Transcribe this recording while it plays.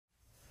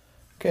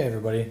Okay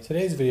everybody,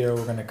 today's video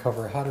we're going to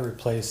cover how to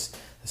replace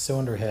the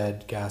cylinder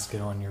head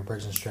gasket on your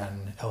Briggs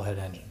Stratton L-Head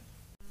engine.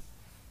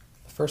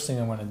 The first thing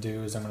I'm going to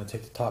do is I'm going to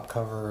take the top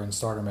cover and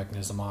starter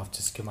mechanism off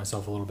just to give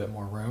myself a little bit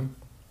more room.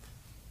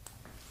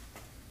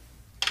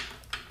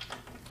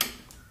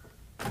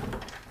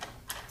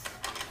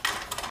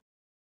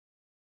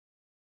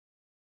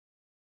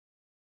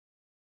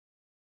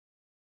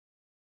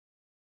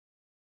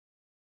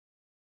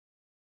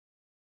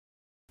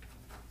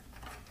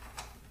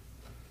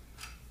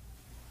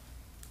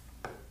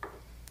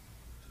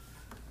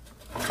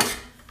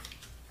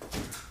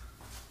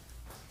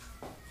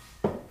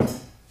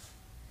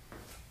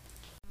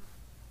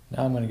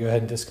 Now I'm going to go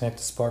ahead and disconnect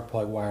the spark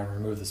plug wire and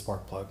remove the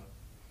spark plug.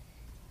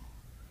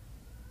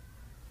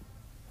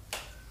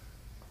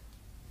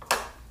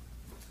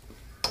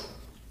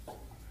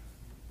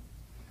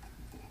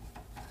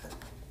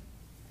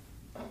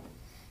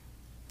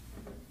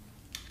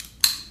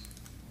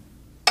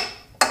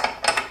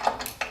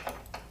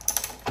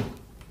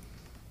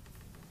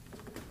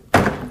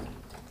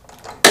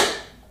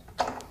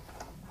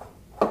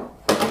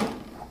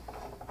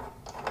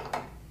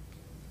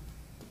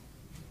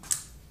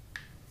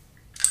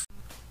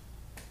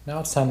 Now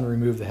it's time to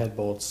remove the head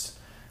bolts.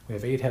 We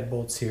have 8 head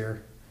bolts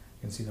here.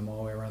 You can see them all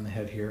the way around the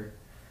head here.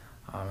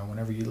 And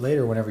whenever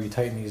you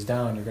tighten these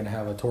down, you're going to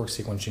have a torque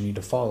sequence you need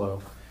to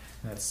follow.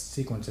 And that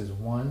sequence is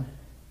 1,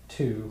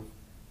 2,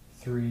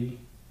 3,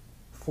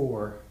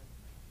 4,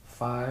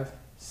 5,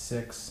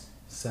 6,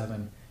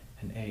 7,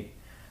 and 8.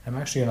 I'm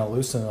actually going to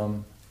loosen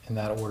them in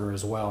that order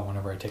as well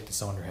whenever I take the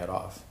cylinder head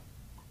off.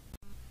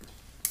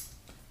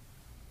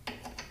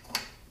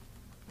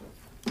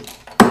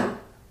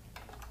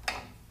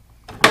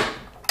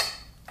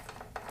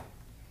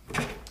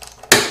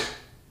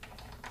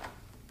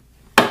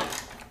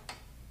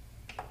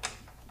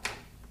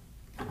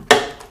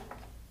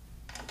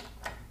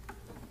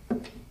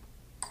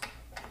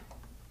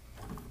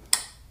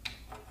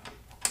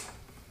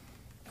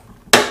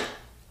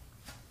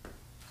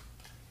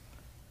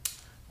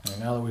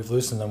 Now that we've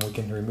loosened them, we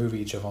can remove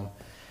each of them.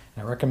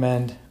 And I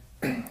recommend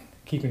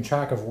keeping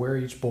track of where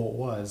each bolt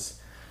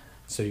was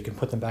so you can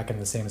put them back in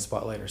the same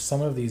spot later.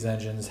 Some of these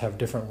engines have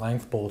different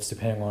length bolts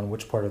depending on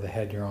which part of the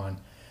head you're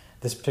on.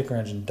 This particular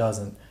engine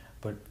doesn't,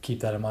 but keep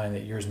that in mind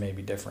that yours may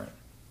be different.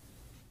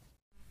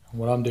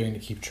 What I'm doing to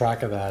keep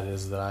track of that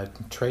is that I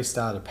traced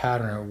out a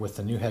pattern with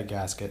the new head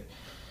gasket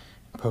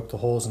and poked the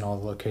holes in all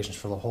the locations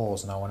for the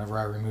holes. Now whenever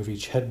I remove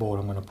each head bolt,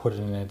 I'm going to put it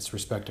in its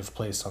respective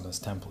place on this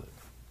template.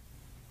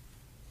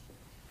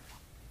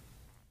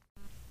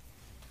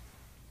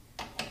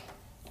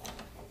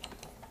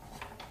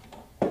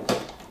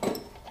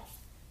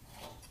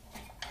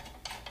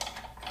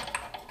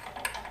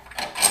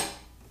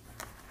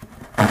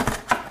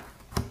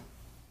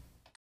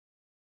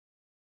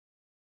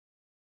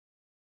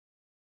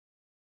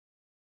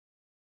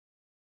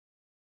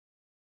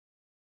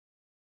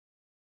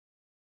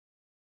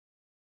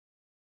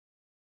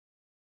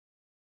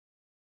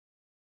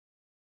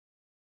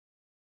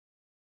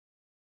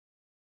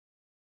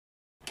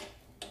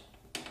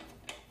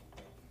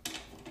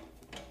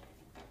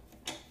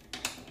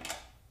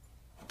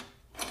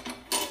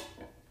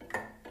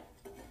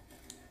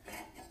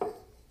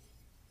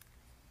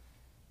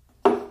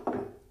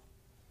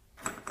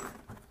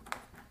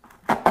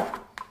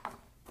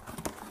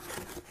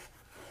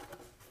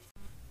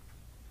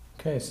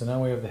 Okay, so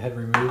now we have the head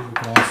removed. We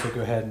can also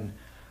go ahead and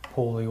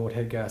pull the old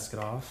head gasket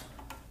off.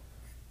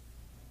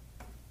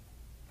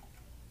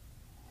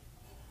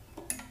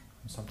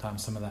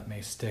 Sometimes some of that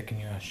may stick and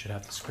you should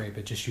have to scrape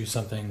it. Just use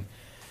something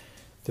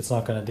that's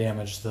not going to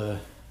damage the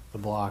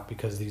block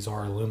because these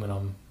are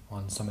aluminum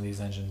on some of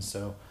these engines,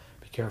 so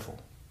be careful.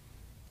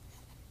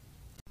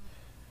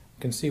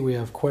 You can see we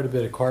have quite a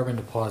bit of carbon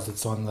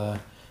deposits on the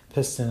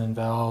piston and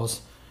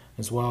valves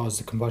as well as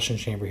the combustion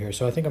chamber here.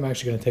 So I think I'm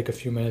actually going to take a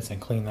few minutes and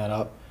clean that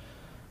up.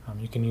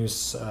 You can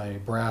use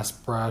a brass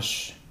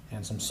brush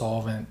and some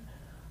solvent,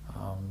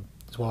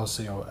 as well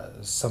as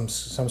some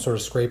sort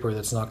of scraper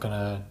that's not going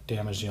to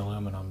damage the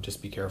aluminum.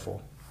 Just be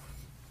careful.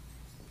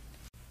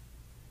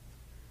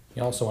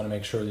 You also want to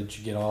make sure that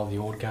you get all the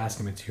old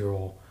gasket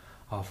material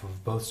off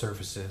of both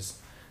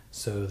surfaces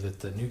so that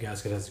the new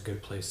gasket has a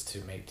good place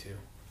to mate to.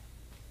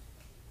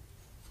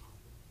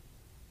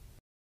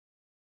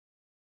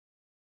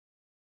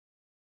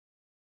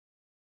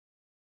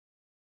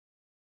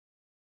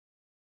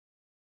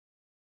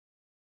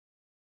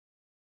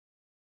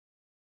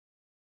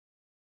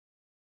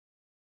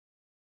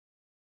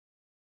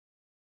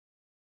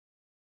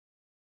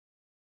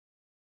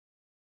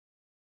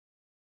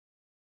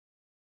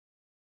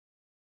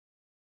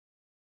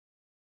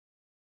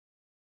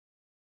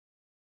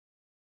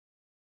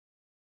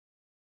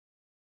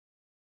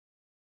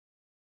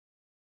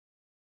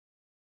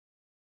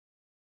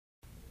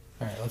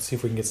 Alright, let's see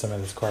if we can get some of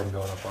this carbon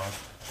buildup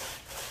off.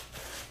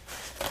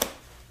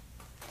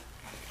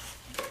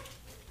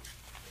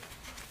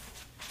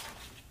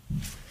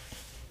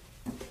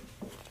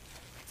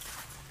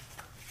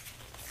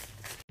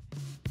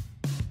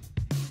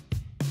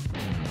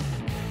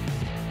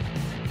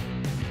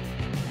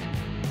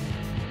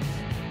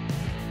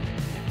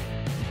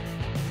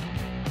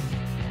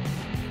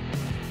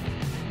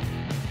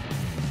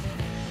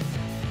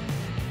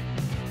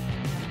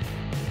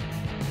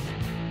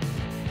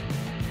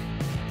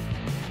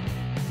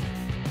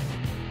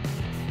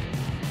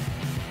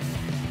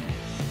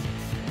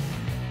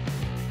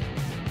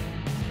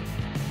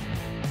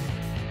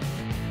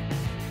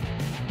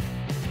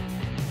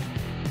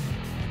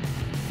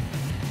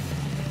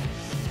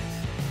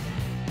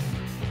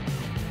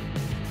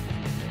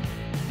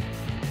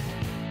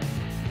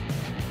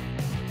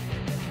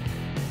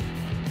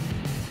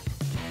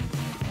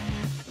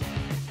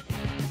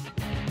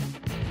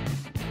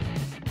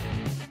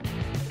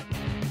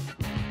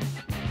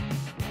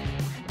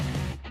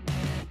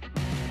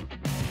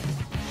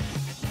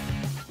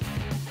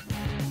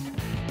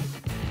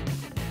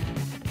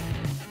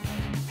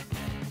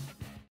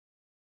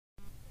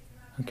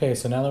 Okay,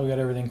 so now that we got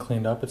everything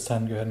cleaned up, it's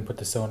time to go ahead and put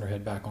the cylinder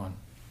head back on.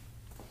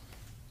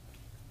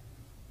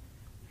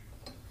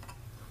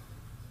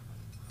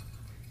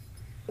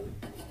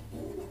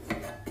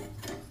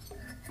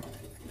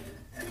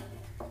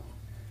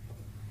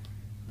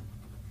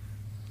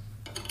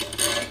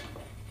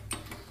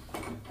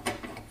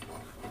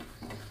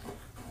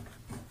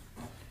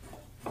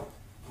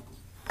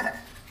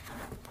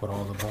 Put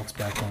all the bolts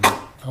back in.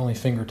 Only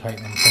finger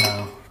tighten them for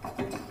now.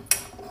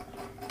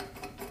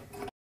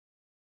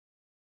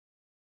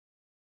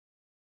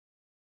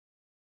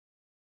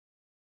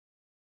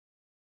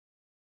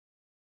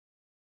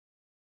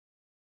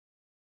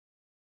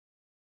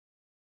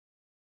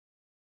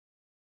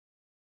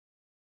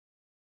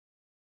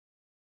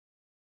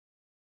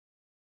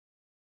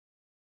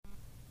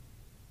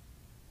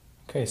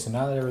 Okay, so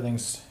now that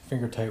everything's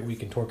finger tight, we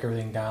can torque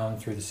everything down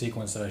through the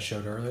sequence that I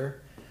showed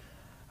earlier.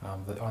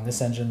 On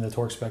this engine, the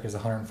torque spec is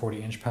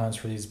 140 inch-pounds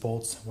for these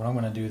bolts. What I'm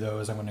going to do though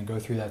is I'm going to go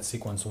through that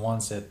sequence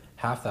once at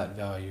half that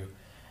value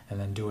and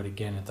then do it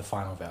again at the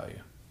final value.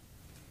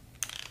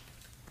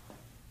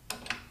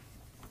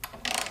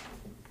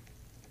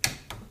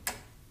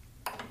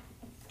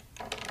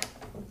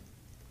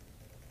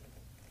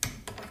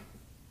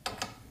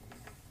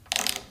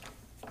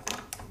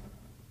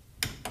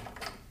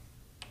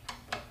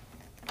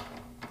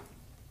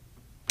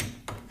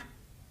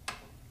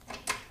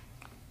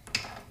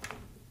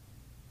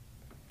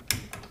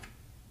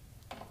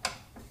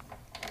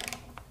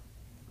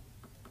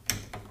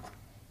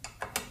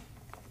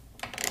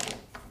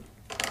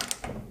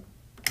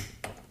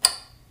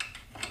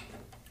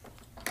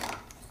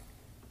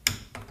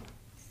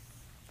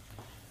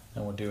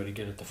 And we'll do it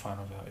again at the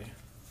final value.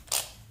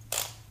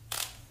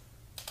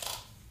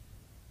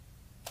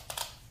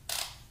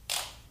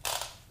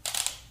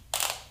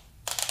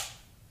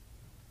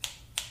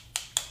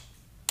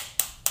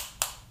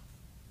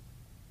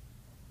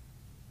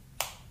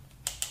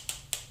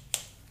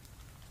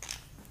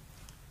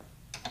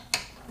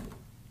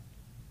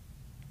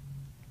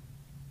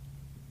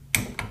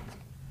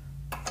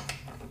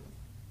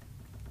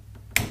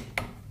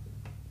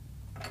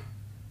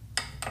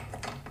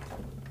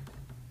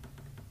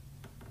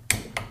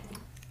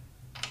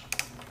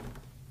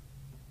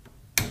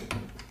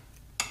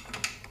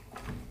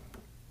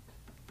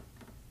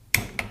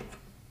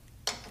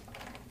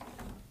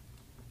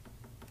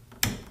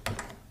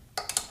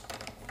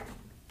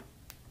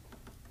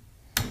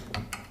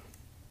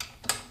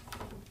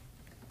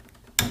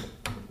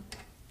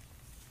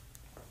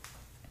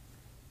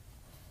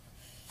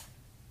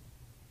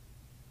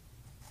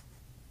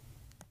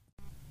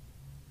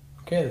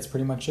 Okay, that's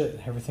pretty much it.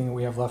 Everything that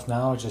we have left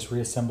now is just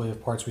reassembly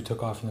of parts we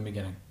took off in the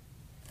beginning.